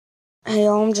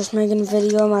y'all, I'm just making a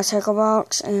video of my tackle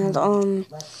box, and to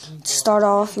start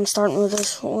off, I'm starting with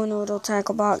this one little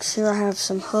tackle box. Here I have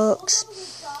some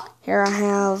hooks. Here I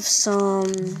have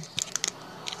some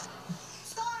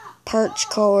perch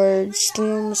colored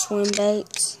storm swim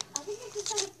baits.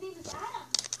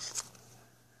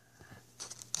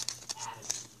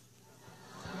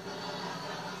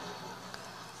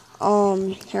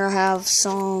 Here I have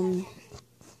some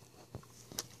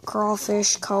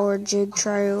crawfish colored jig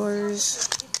trailers,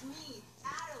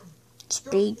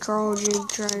 speed crawl jig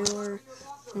trailer,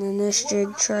 and then this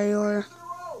jig trailer.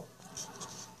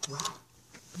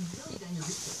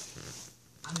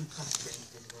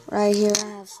 Right here I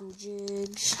have some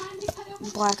jigs,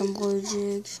 black and blue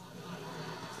jigs.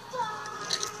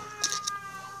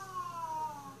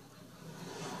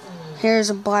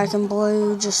 Here's a black and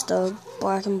blue, just a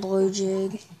black and blue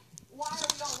jig.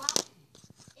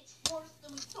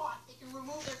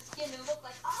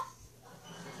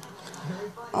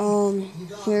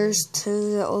 Here's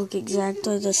two that look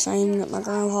exactly the same that my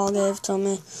grandpa gave to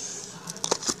me a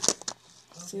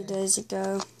few days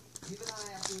ago.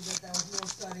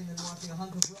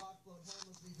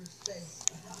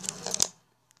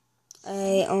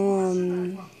 A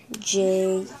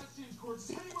jig,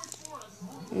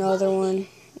 another one.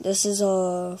 This is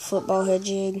a football head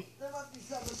jig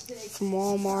from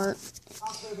Walmart.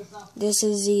 This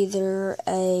is either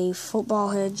a football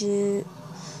head jig,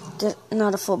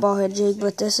 not a football head jig,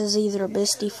 but this is either a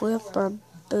Bisty Flip or a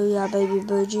Booyah Baby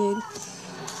Boo jig.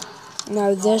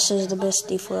 No, this is the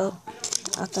Bisty Flip,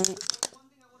 I think.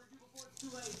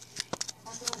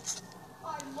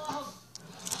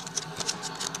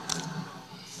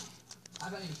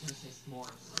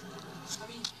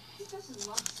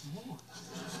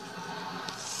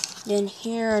 Then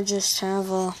here I just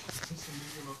have a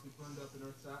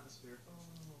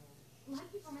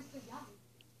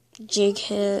jig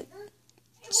head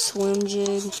swim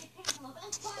jig.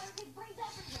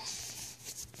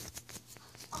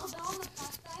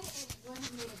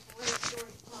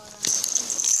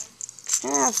 I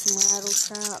have some rattle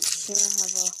traps. Here I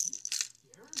have a.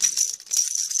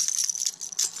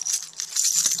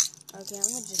 Okay,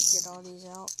 I'm gonna just get all these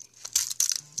out.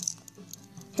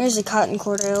 Here's a cotton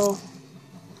cordell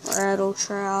rattle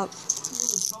trap.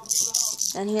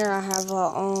 And here I have a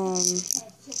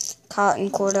cotton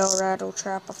cordell rattle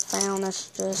trap I found that's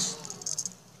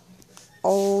just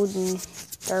old and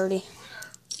dirty.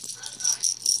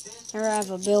 Here I have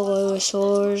a Bill Lewis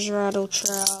Lures rattle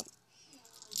trap.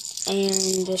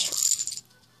 And this,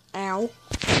 ow.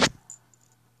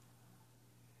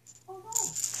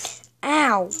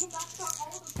 Ow!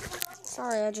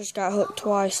 Sorry, I just got hooked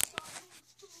twice.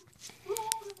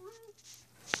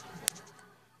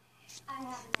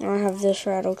 I have this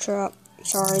rattle trap.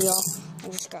 Sorry, y'all. I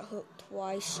just got hooked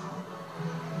twice.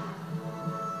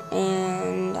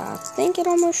 And I think it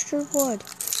almost drew blood.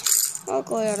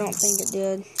 Luckily, I don't think it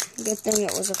did. Good thing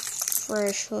it was a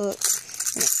fresh hook.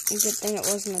 And good thing it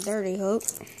wasn't a dirty hook.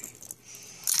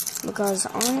 Because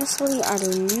honestly, I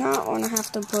do not want to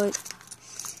have to put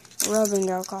rubbing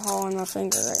alcohol on my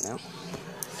finger right now.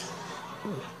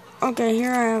 Okay,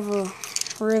 here I have a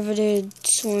riveted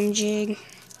swim jig.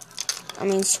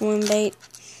 Swim bait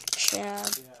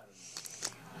shad.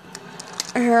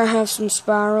 Here I have some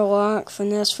spiral lock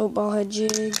finesse football head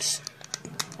jigs.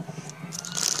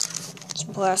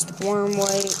 Some plastic worm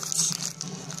weights.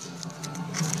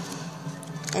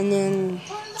 And then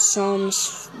some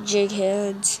jig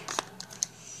heads.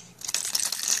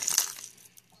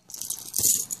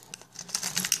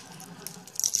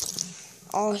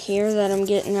 All here that I'm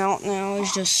getting out now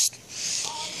is just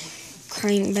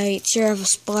crankbaits. Here I have a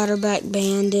splatterback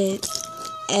bandit,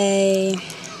 a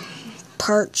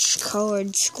perch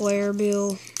colored square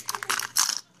bill,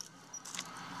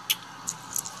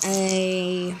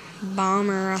 a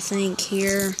bomber I think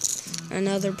here,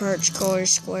 another perch colored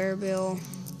square bill,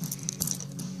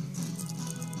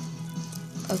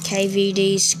 a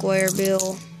KVD square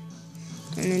bill,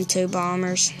 and then two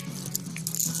bombers.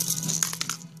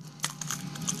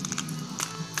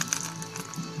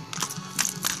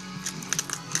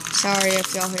 Sorry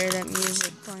if y'all hear that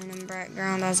music playing in the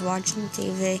background. I was watching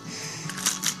TV.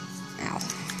 Ow.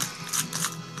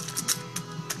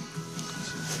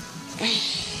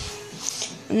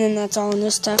 And then that's all in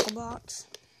this tackle box.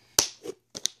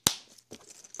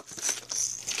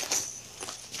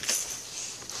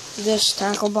 This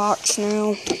tackle box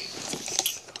now.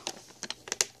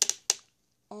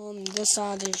 This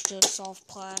side is just soft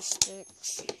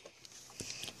plastics.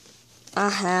 I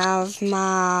have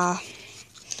my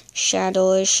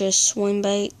Shadowlicious swim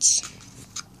baits,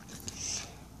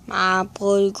 my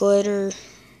blue glitter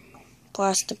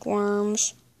plastic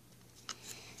worms,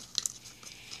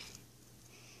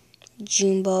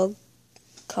 June bug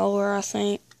color, I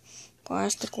think,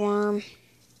 plastic worm.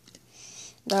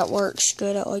 That works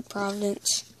good at Lake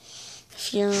Providence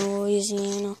if you're in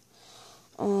Louisiana.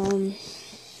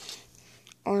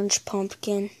 Orange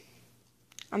pumpkin.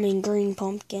 Green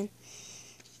pumpkin.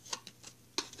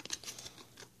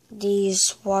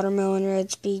 These watermelon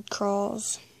red speed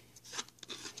crawls.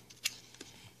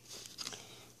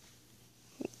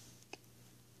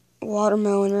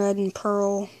 Watermelon red and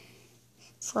pearl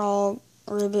frog,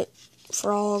 ribbit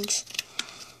frogs.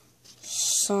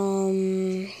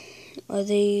 Some of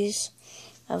these.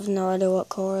 I have no idea what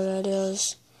color that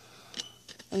is.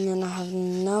 And then I have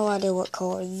no idea what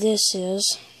color this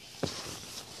is.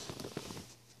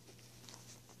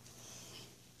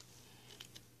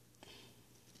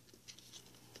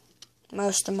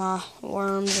 Most of my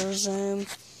worms are Zoom.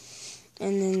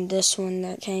 And then this one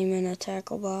that came in a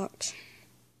tackle box.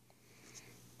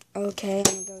 Okay,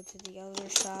 I'm going to go to the other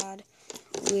side,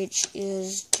 which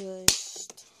is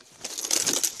just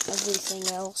everything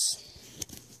else.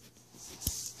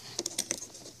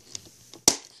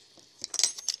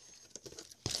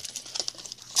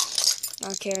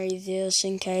 I carry this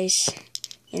in case,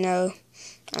 I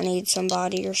need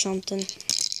somebody or something.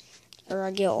 Or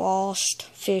I get lost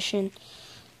fishing.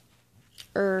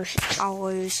 Or I'll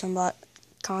lose somebody,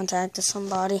 contact to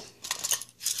somebody.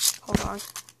 Hold on.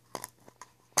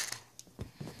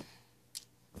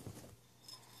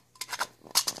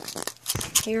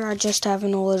 Here I just have a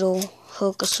little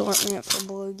hook assortment for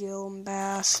bluegill and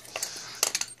bass.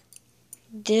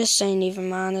 This ain't even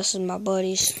mine, this is my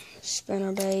buddy's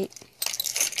spinnerbait.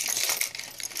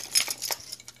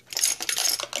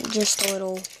 Just a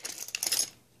little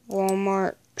 $1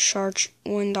 Walmart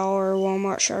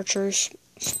chartreuse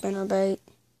spinnerbait.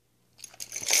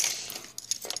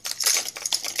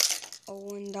 A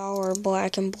 $1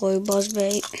 black and blue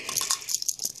buzzbait.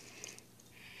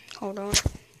 Hold on.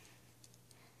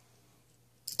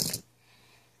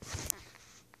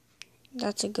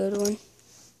 That's a good one.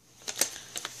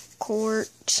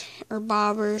 Court or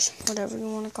bobbers, whatever you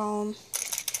want to call them.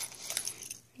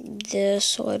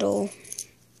 This little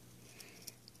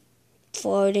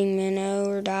floating minnow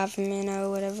or diving minnow,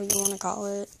 whatever you want to call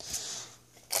it.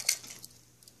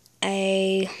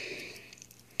 A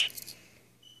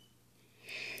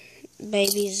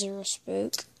baby Zero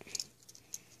spook.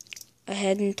 A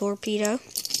head torpedo.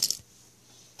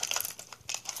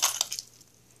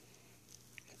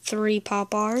 3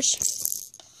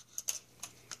 pop-bars.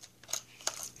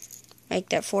 Make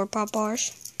that 4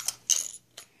 pop-bars.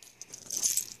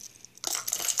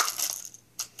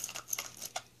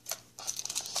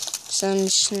 Some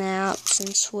snaps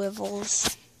and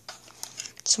swivels.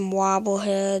 Some wobble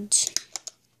heads.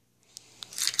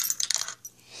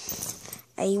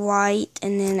 A white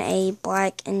and then a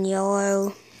black and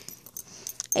yellow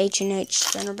H&H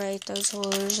spinnerbait. Those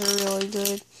lures are really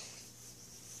good.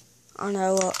 I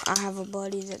know I have a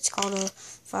buddy that's caught a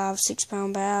 5-6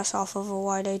 pound bass off of a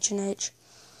white H&H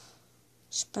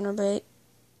spinnerbait.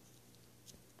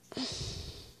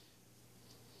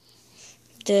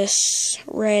 This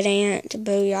red ant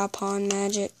Booyah Pond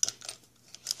Magic.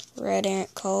 Red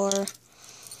ant color.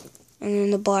 And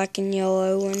then the black and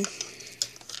yellow one.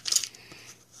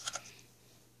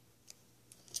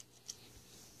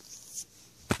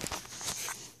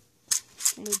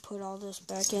 Let me put all this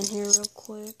back in here real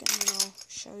quick and then I'll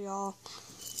show y'all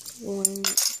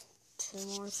 2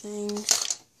 more things.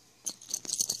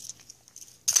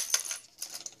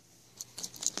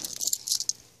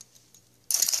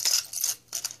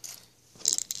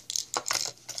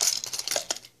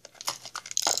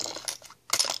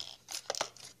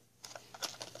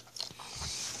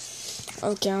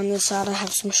 Okay, on this side I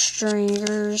have some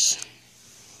stringers.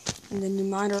 And then you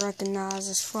might recognize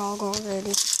this frog already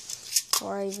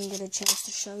before I even get a chance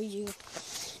to show you.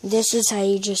 This is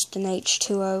just an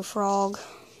H2O frog.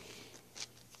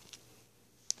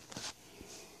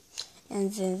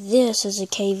 And then this is a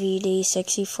KVD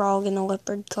sexy frog in a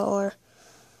leopard color.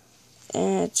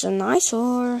 And it's a nice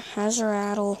lure, has a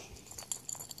rattle.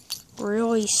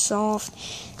 Really soft.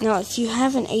 Now if you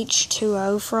have an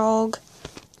H2O frog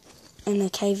and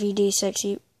the KVD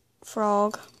sexy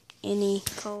frog, any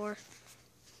color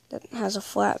that has a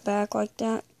flat back like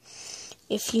that,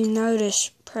 if you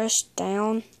notice, press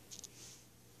down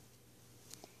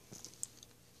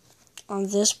on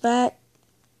this back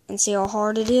and see how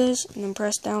hard it is, and then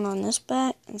press down on this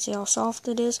back and see how soft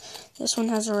it is. This one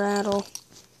has a rattle,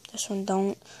 this one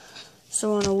don't.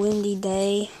 So on a windy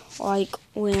day, like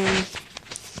when,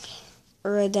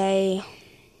 or a day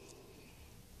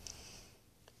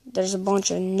there's a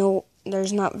bunch of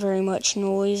there's not very much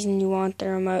noise, and you want to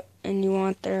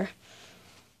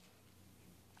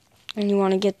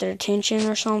get their attention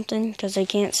or something because they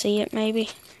can't see it. Maybe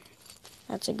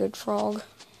that's a good frog.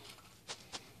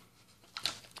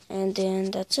 And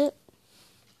then that's it.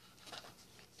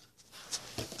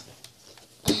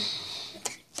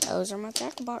 Those are my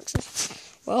tackle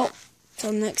boxes. Well,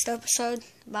 till next episode.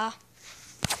 Bye.